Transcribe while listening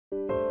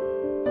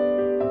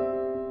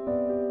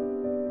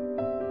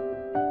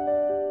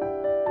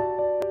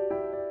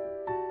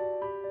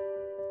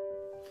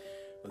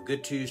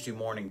Good Tuesday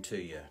morning to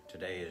you.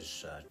 Today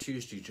is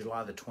Tuesday,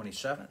 July the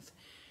 27th,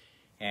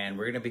 and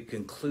we're going to be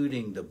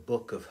concluding the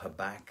book of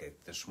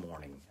Habakkuk this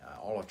morning,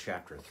 all of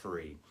chapter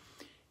 3.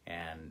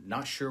 And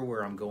not sure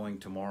where I'm going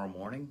tomorrow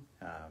morning,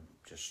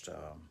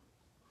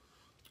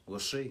 we'll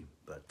see.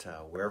 But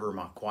wherever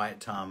my quiet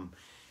time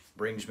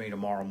brings me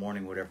tomorrow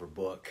morning, whatever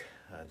book,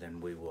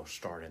 then we will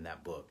start in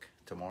that book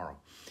tomorrow.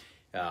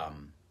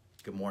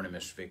 Good morning,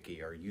 Miss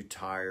Vicki. Are you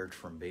tired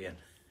from being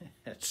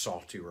at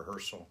Salty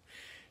rehearsal?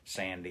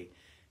 Sandy.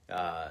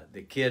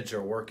 The kids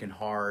are working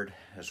hard,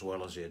 as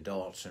well as the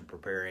adults, in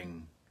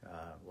preparing,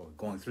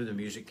 going through the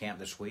music camp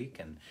this week,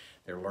 and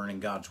they're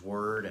learning God's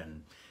Word,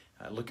 and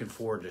looking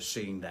forward to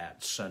seeing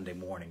that Sunday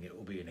morning. It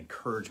will be an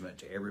encouragement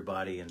to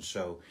everybody, and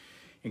so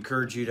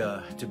encourage you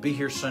to be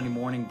here Sunday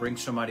morning. Bring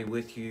somebody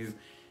with you.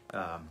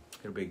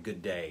 It'll be a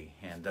good day,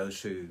 and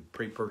those who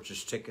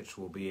pre-purchase tickets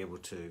will be able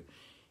to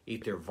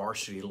eat their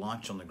varsity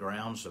lunch on the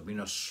grounds. There'll be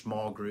no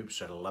small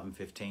groups at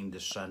 11:15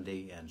 this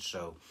Sunday, and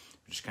so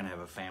just kind of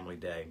have a family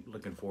day.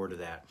 Looking forward to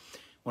that. I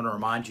want to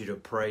remind you to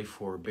pray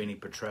for Benny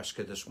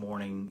Petreska this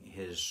morning.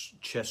 His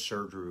chest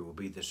surgery will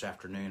be this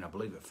afternoon, I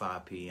believe at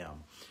 5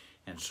 p.m.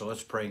 And so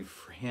let's pray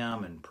for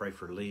him and pray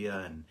for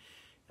Leah, and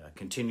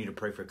continue to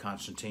pray for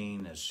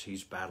Constantine as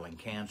he's battling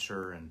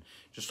cancer, and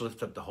just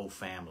lift up the whole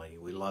family.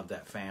 We love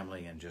that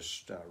family, and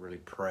just really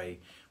pray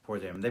for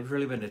them. They've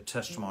really been a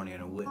testimony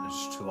and a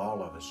witness to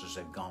all of us as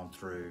they've gone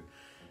through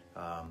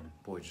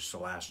just the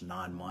last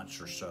 9 months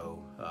or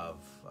so of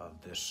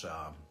this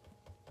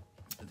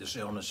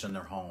illness in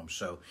their home.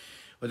 So,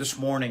 but this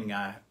morning,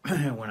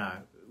 when I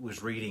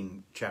was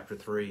reading chapter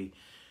 3,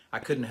 I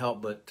couldn't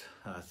help but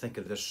think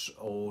of this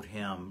old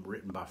hymn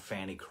written by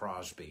Fanny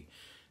Crosby,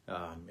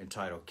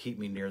 entitled "Keep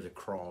Me Near the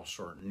Cross,"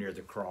 or "Near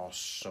the Cross,"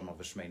 some of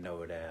us may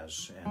know it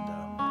as.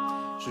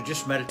 And so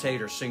just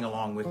meditate or sing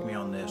along with me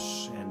on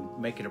this, and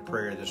make it a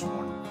prayer this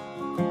morning.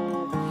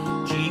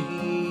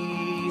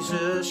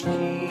 Jesus,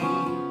 keep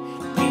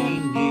me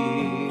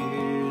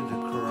near the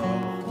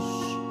cross,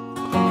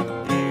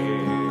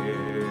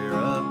 there a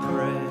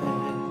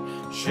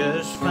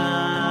precious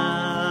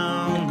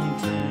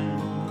fountain,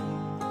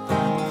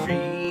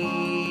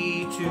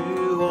 free to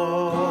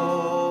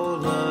all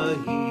the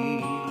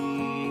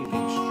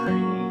healing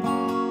stream,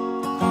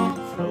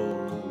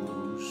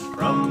 flows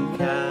from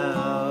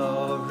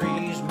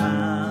Calvary's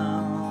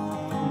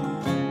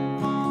mount.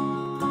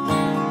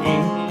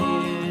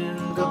 In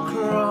the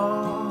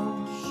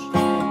cross,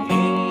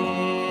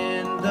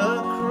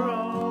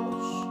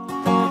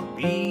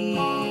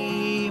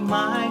 be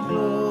my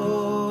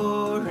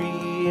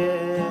glory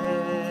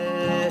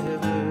ever,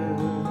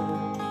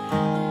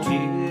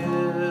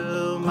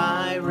 till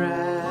my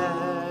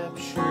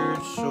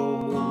raptured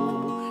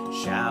soul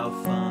shall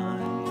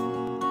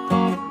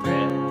find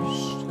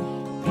rest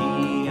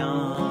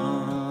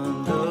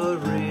beyond the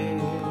river.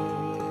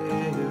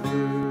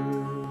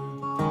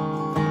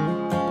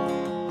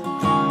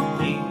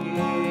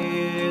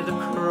 Near the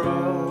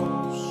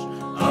cross,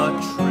 a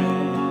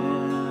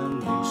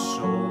trembling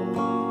soul,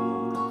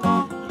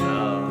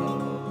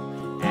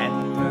 love and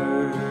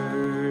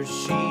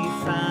mercy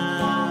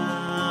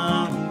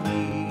found me.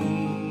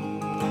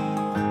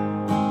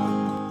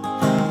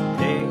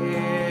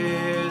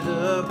 There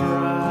the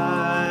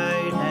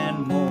bright and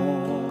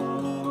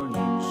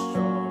morning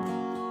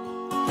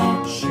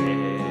star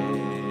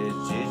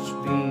sheds its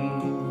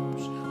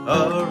beams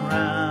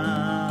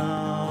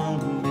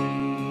around me.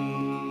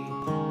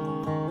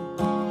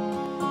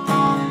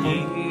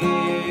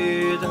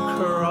 Near the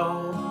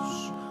cross,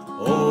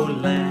 O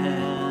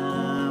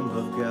Lamb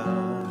of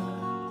God,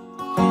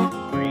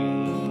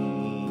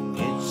 bring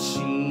its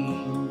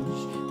scenes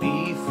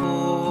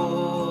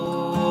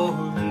before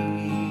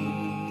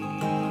me.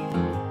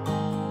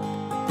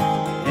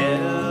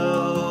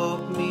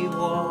 Help me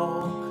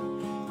walk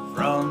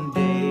from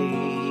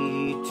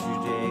day to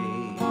day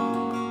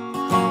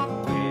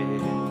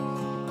with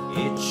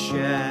its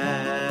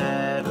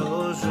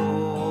shadows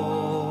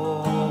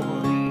o'er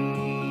me.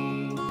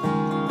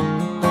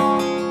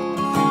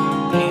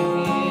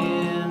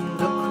 In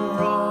the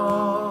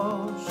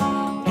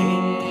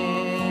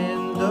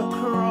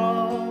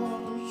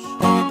cross,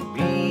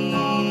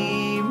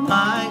 be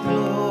my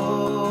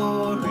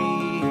glory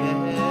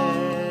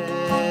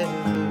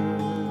ever,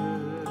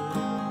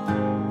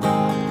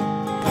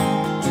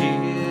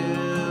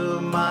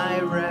 till my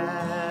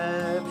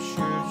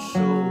raptured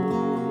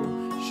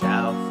soul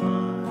shall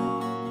find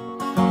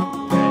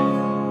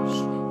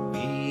rest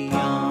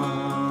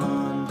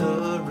beyond the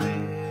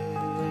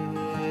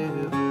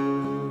river.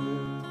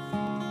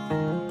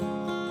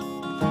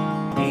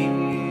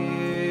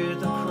 Near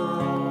the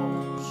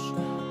cross,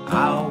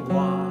 I'll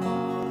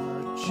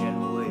watch and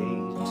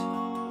wait,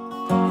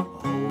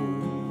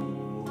 hoping,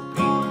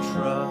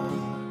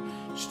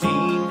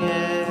 trusting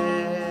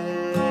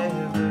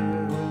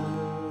ever,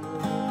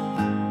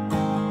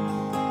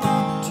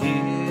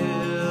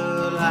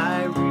 till I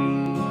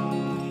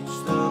reach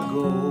the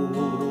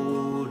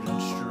golden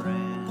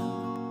strand,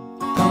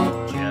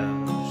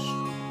 just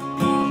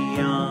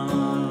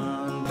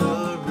beyond the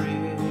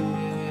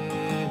river.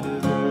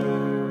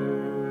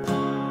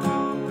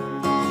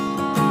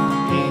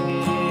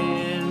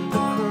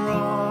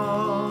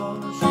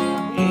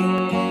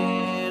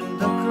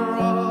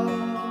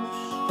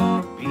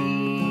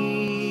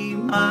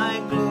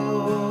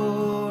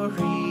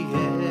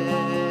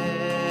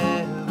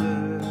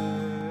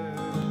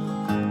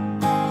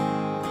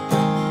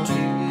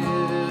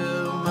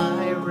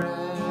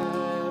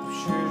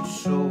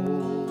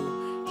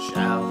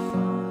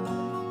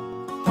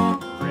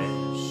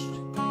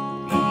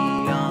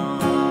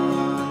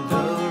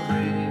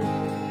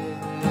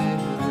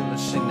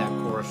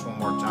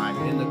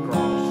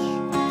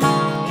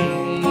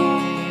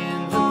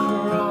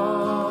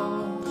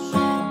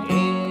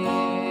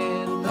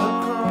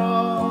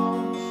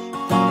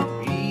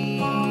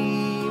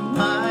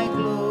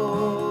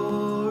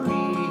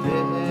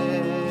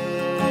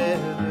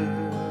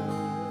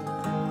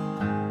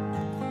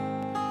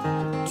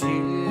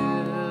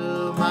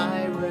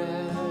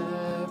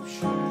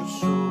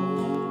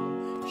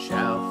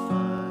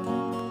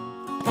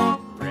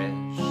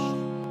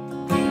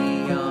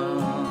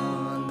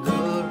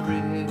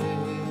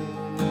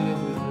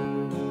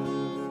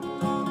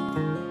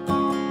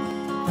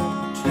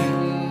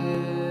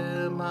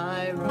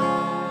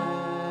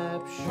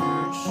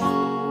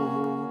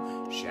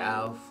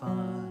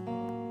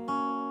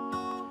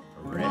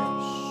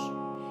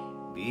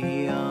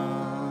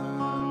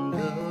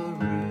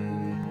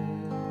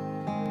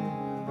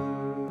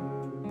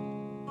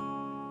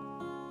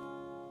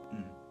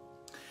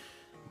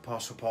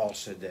 Apostle Paul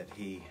said that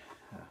he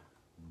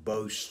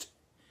boasts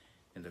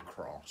in the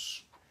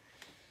cross.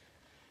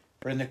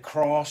 For in the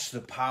cross,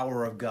 the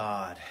power of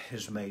God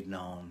is made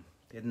known.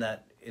 Isn't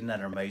that an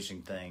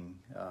amazing thing?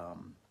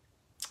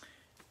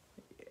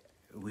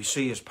 We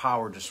see his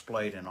power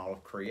displayed in all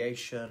of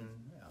creation,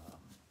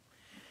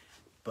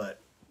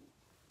 but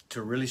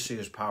to really see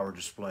his power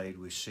displayed,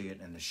 we see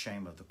it in the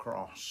shame of the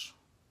cross.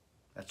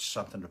 That's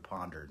something to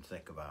ponder and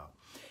think about.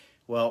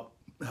 Well,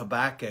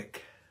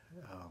 Habakkuk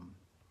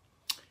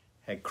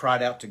had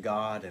cried out to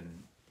God,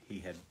 and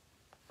he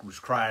was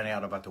crying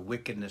out about the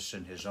wickedness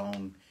in his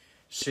own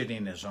city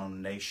and his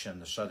own nation,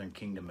 the southern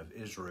kingdom of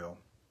Israel.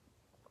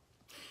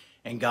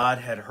 And God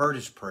had heard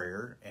his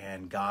prayer,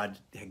 and God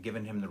had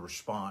given him the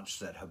response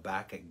that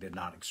Habakkuk did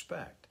not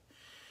expect.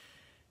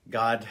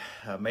 God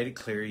made it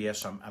clear,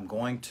 yes, I'm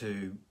going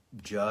to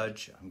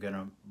judge. I'm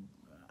going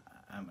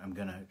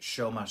to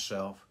show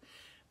myself,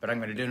 but I'm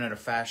going to do it in a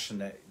fashion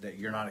that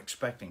you're not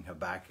expecting,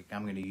 Habakkuk.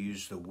 I'm going to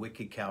use the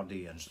wicked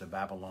Chaldeans, the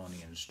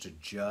Babylonians, to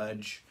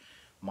judge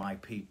my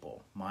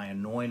people, my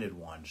anointed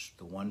ones,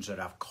 the ones that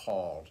I've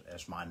called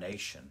as my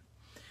nation.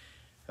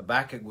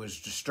 Habakkuk was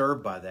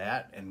disturbed by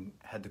that and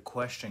had the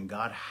question,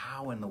 God,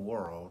 how in the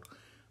world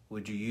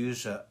would you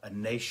use a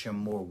nation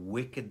more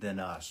wicked than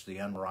us, the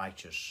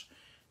unrighteous?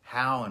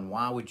 How and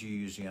why would you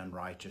use the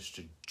unrighteous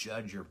to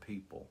judge your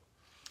people?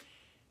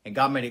 And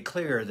God made it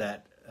clear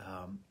that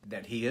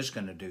he is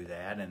going to do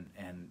that,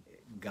 and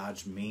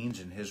God's means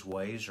and his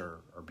ways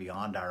are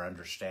beyond our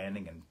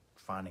understanding and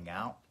finding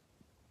out.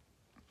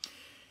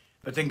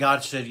 But then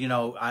God said,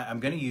 I'm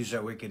going to use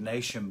that wicked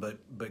nation,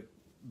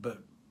 but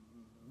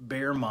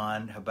bear in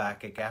mind,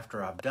 Habakkuk,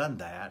 after I've done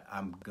that,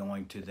 I'm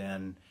going to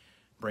then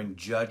bring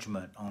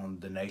judgment on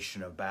the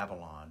nation of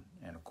Babylon.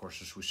 And of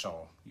course, as we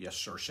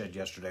said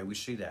yesterday, we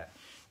see that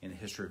in the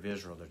history of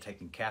Israel. They're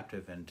taken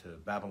captive into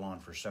Babylon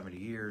for 70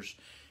 years,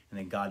 and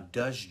then God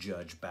does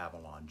judge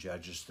Babylon,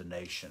 judges the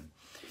nation.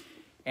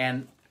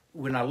 And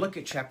when I look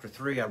at chapter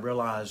 3, I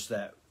realize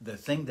that the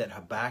thing that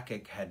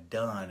Habakkuk had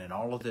done and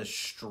all of this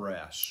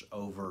stress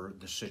over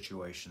the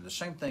situation, the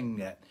same thing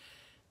that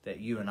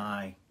you and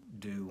I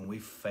do when we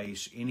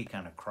face any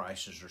kind of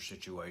crisis or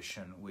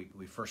situation,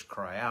 we first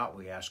cry out,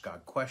 we ask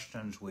God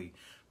questions, we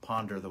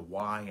ponder the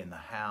why and the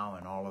how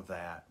and all of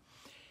that.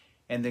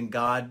 And then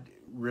God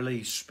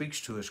really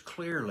speaks to us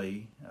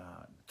clearly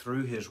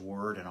through his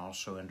word and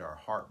also into our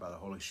heart by the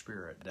Holy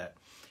Spirit that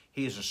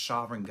he is a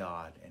sovereign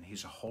God and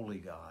he's a holy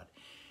God.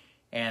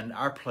 And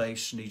our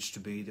place needs to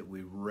be that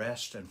we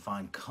rest and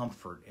find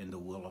comfort in the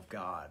will of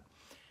God.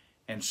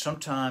 And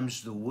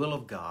sometimes the will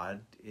of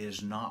God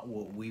is not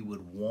what we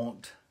would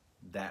want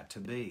that to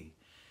be.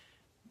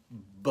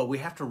 But we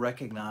have to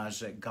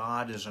recognize that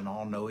God is an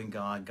all-knowing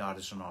God. God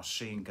is an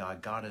all-seeing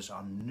God. God is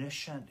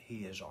omniscient. He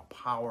is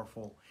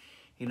all-powerful.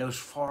 He knows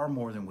far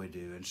more than we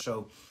do. And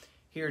so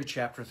here in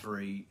chapter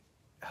 3,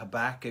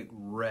 Habakkuk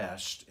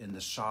rests in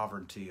the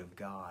sovereignty of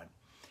God.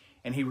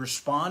 And he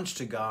responds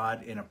to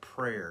God in a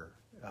prayer.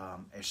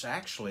 It's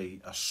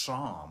actually a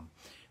psalm.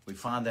 We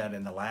find that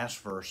in the last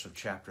verse of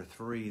chapter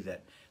 3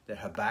 that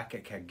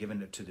Habakkuk had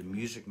given it to the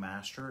music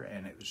master,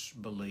 and it was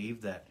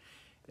believed that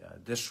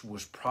this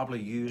was probably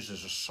used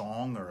as a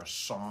song or a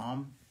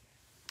psalm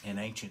in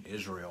ancient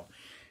Israel.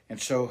 And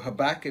so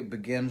Habakkuk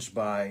begins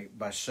by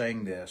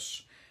saying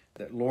this,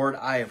 that, Lord,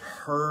 I have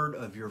heard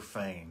of your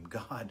fame.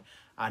 God,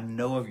 I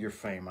know of your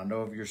fame. I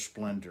know of your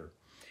splendor.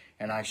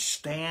 And I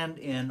stand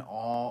in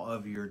awe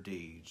of your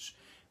deeds.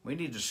 We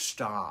need to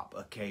stop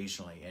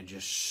occasionally and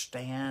just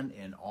stand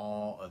in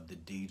awe of the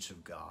deeds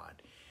of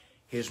God.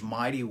 His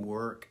mighty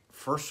work,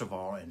 first of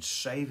all, in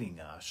saving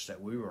us,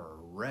 that we were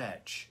a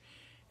wretch,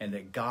 and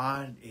that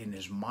God, in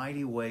his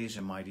mighty ways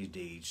and mighty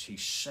deeds, he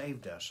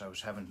saved us. I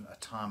was having a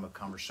time of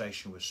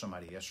conversation with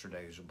somebody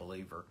yesterday who's a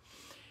believer,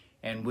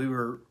 and we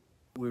were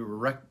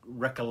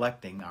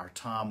recollecting our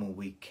time when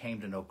we came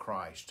to know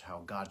Christ,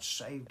 how God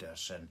saved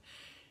us.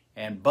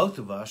 And both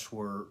of us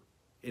were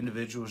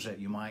individuals that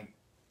you might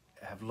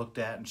have looked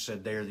at and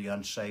said they're the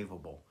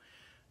unsavable.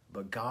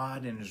 But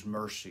God in his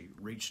mercy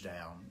reached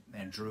down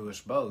and drew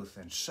us both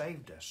and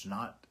saved us,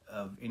 not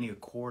of any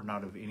accord,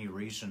 not of any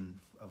reason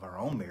of our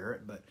own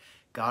merit, but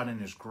God in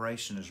his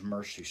grace and his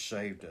mercy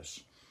saved us.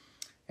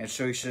 And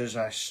so he says,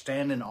 I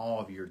stand in awe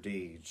of your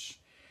deeds.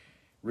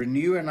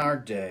 Renew in our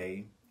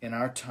day, in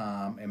our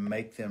time, and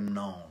make them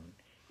known.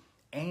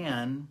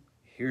 And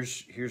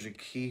here's a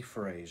key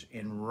phrase,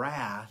 in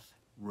wrath,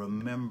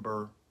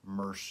 remember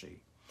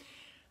mercy.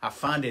 I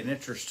find it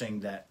interesting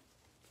that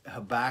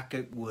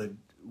Habakkuk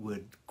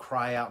would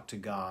cry out to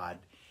God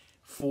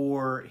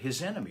for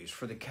his enemies,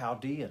 for the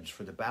Chaldeans,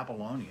 for the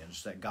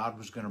Babylonians, that God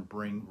was going to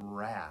bring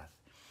wrath.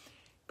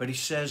 But he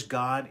says,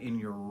 God, in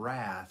your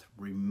wrath,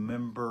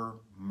 remember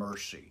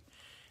mercy.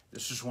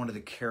 This is one of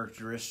the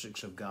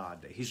characteristics of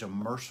God, that he's a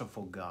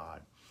merciful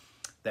God,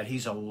 that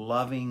he's a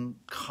loving,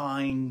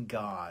 kind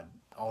God,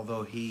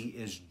 although he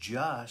is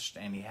just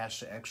and he has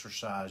to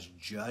exercise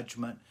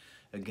judgment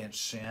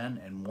against sin,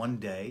 and one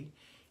day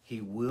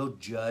he will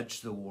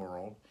judge the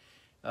world.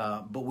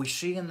 But we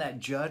see in that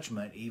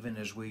judgment, even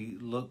as we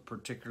look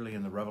particularly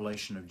in the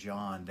revelation of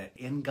John, that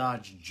in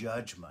God's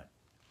judgment,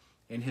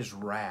 in his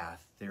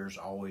wrath, there's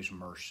always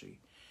mercy.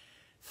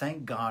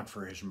 Thank God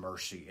for his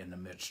mercy in the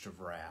midst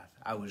of wrath.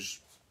 I was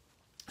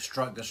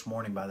struck this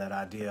morning by that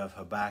idea of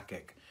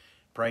Habakkuk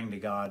praying to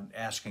God,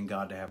 asking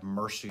God to have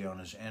mercy on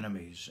his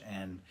enemies.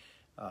 And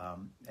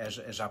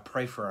as I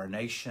pray for our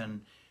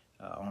nation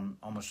on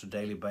almost a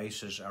daily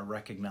basis, I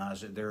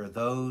recognize that there are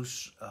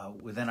those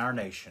within our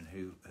nation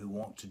who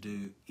want to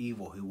do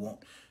evil,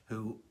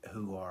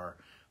 who are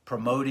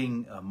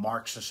promoting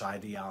Marxist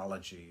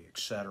ideology,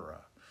 etc.,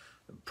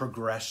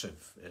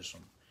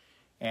 progressivism.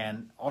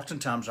 And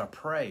oftentimes I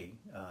pray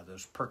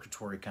those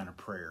purgatory kind of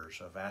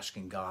prayers of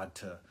asking God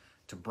to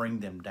bring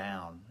them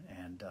down,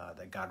 and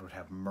that God would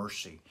have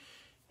mercy.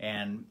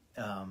 And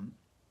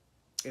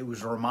it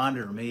was a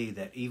reminder to me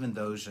that even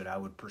those that I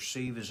would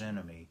perceive as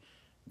enemy,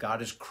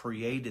 God has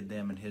created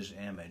them in his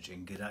image,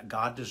 and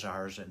God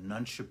desires that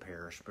none should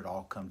perish, but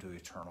all come to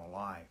eternal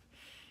life.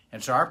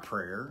 And so our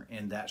prayer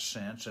in that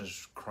sense,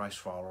 as Christ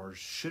followers,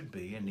 should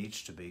be and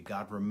needs to be,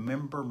 God,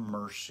 remember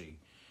mercy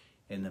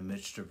in the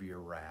midst of your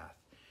wrath.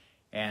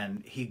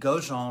 And he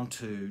goes on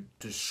to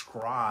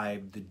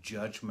describe the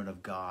judgment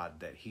of God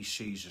that he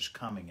sees as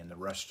coming in the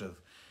rest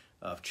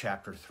of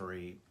chapter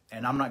 3.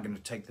 And I'm not going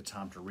to take the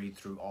time to read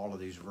through all of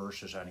these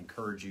verses. I'd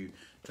encourage you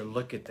to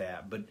look at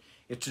that. But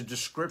it's a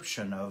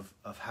description of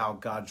how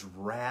God's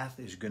wrath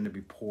is going to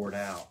be poured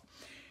out.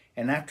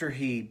 And after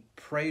he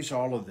prays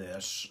all of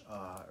this,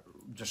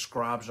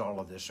 describes all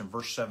of this, in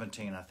verse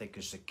 17, I think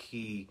is the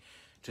key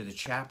to the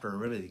chapter,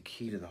 really the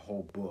key to the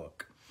whole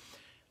book.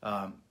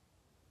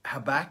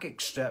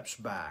 Habakkuk steps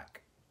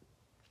back,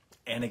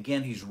 and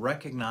again, he's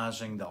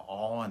recognizing the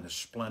awe and the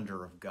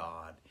splendor of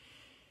God.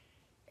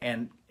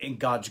 And in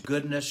God's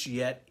goodness,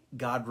 yet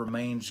God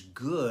remains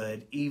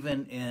good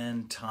even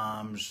in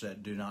times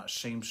that do not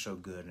seem so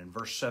good. In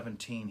verse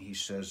 17, he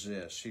says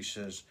this. He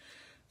says,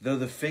 though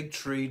the fig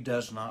tree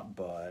does not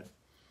bud,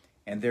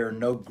 and there are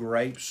no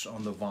grapes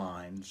on the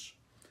vines,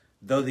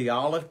 though the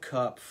olive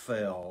cup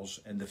fails,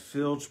 and the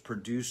fields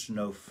produce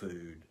no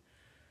food,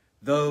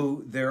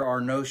 though there are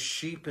no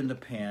sheep in the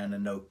pen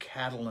and no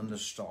cattle in the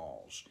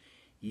stalls,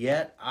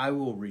 yet I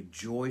will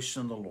rejoice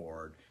in the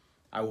Lord.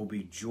 I will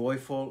be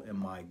joyful in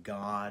my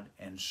God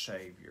and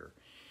Savior.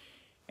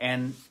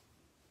 And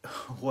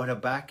what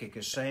Habakkuk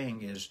is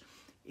saying is,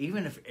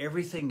 even if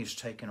everything is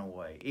taken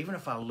away, even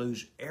if I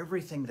lose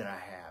everything that I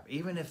have,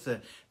 even if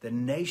the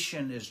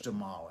nation is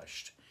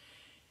demolished,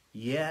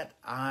 yet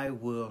I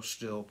will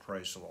still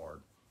praise the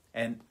Lord.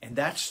 And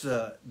that's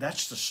the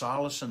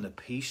solace and the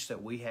peace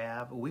that we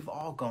have. We've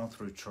all gone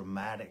through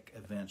traumatic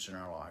events in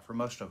our life, or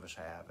most of us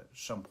have at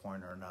some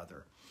point or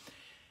another.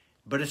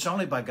 But it's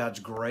only by God's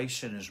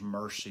grace and his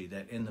mercy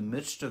that in the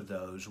midst of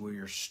those, we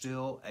are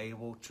still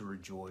able to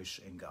rejoice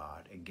in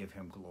God and give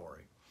him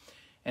glory.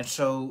 And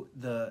so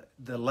the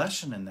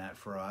lesson in that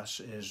for us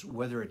is,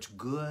 whether it's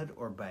good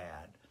or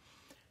bad,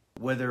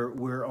 whether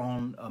we're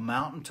on a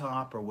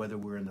mountaintop or whether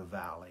we're in the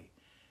valley,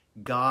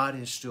 God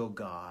is still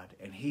God,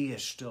 and he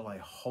is still a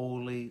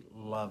holy,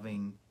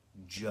 loving,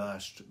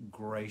 just,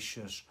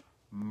 gracious,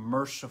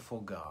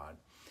 merciful God.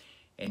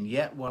 And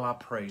yet, while I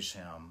praise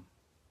him,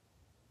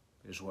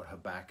 is what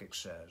Habakkuk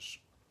says.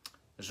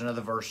 There's another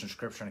verse in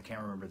Scripture, and I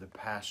can't remember the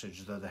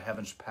passage, though the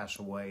heavens pass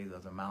away, though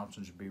the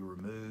mountains be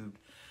removed,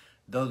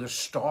 though the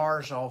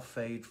stars all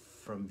fade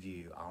from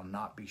view, I'll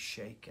not be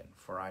shaken,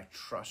 for I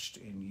trust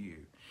in you.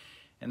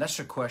 And that's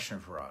a question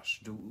for us.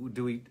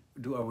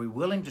 Are we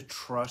willing to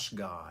trust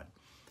God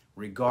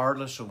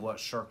regardless of what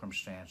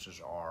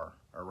circumstances are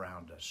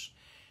around us?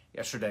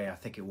 Yesterday, I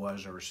think it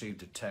was, I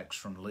received a text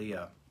from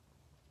Leah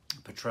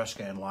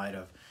Petruska in light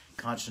of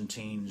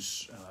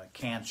Constantine's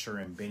cancer,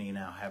 and Benny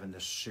now having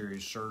this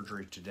serious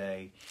surgery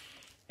today.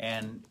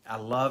 And I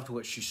loved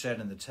what she said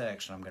in the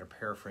text, and I'm going to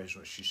paraphrase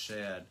what she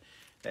said,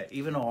 that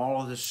even though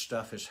all of this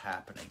stuff is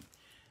happening,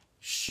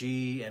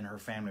 she and her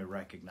family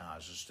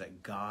recognizes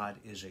that God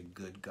is a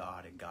good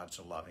God, and God's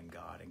a loving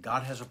God, and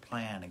God has a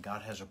plan, and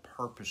God has a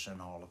purpose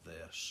in all of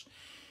this.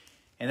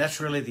 And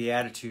that's really the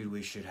attitude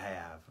we should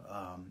have.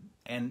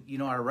 And, you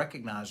know, I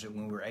recognize that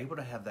when we're able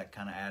to have that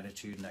kind of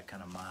attitude and that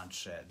kind of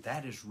mindset,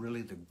 that is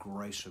really the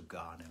grace of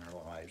God in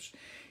our lives.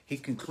 He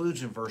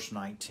concludes in verse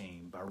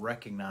 19 by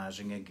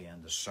recognizing again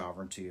the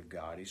sovereignty of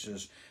God. He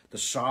says, the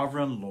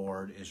sovereign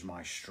Lord is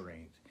my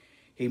strength.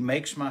 He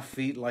makes my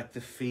feet like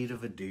the feet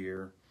of a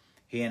deer.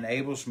 He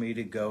enables me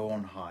to go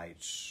on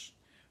heights,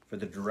 for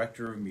the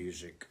director of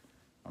music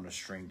on a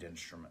stringed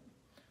instrument.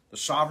 The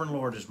sovereign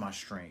Lord is my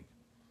strength.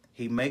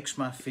 He makes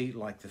my feet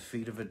like the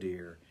feet of a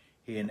deer.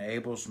 He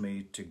enables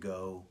me to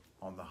go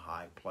on the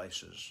high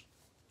places.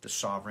 The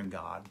sovereign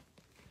God,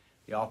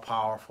 the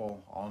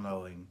all-powerful,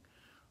 all-knowing,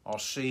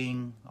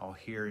 all-seeing,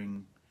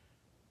 all-hearing,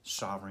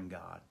 sovereign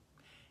God.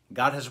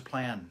 God has a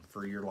plan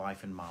for your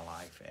life and my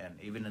life, and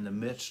even in the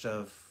midst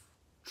of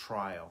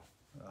trial,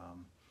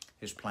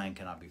 his plan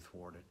cannot be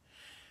thwarted.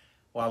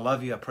 Well, I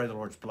love you. I pray the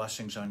Lord's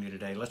blessings on you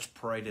today. Let's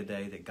pray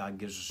today that God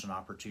gives us an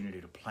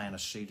opportunity to plant a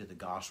seed of the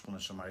gospel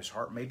in somebody's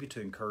heart, maybe to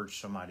encourage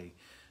somebody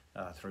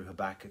through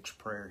Habakkuk's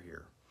prayer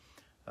here.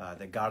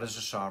 That God is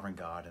a sovereign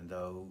God, and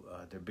though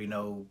there be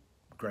no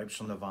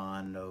grapes on the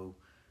vine, no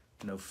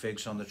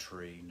figs on the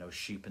tree, no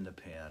sheep in the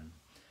pen,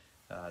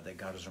 that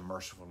God is a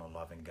merciful and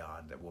loving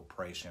God that will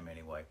praise him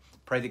anyway.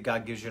 Pray that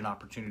God gives you an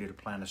opportunity to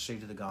plant a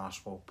seed of the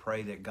gospel.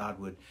 Pray that God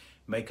would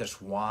make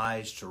us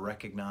wise to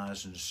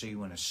recognize and to see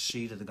when a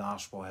seed of the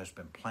gospel has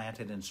been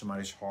planted in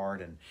somebody's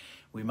heart, and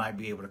we might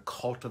be able to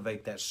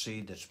cultivate that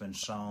seed that's been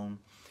sown.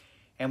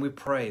 And we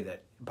pray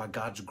that by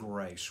God's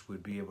grace,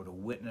 we'd be able to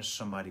witness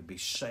somebody be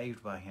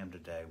saved by him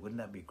today. Wouldn't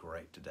that be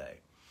great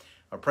today?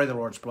 I pray the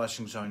Lord's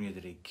blessings on you,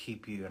 that he'd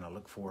keep you, and I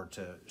look forward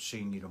to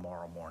seeing you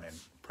tomorrow morning.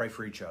 Pray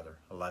for each other.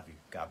 I love you.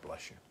 God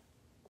bless you.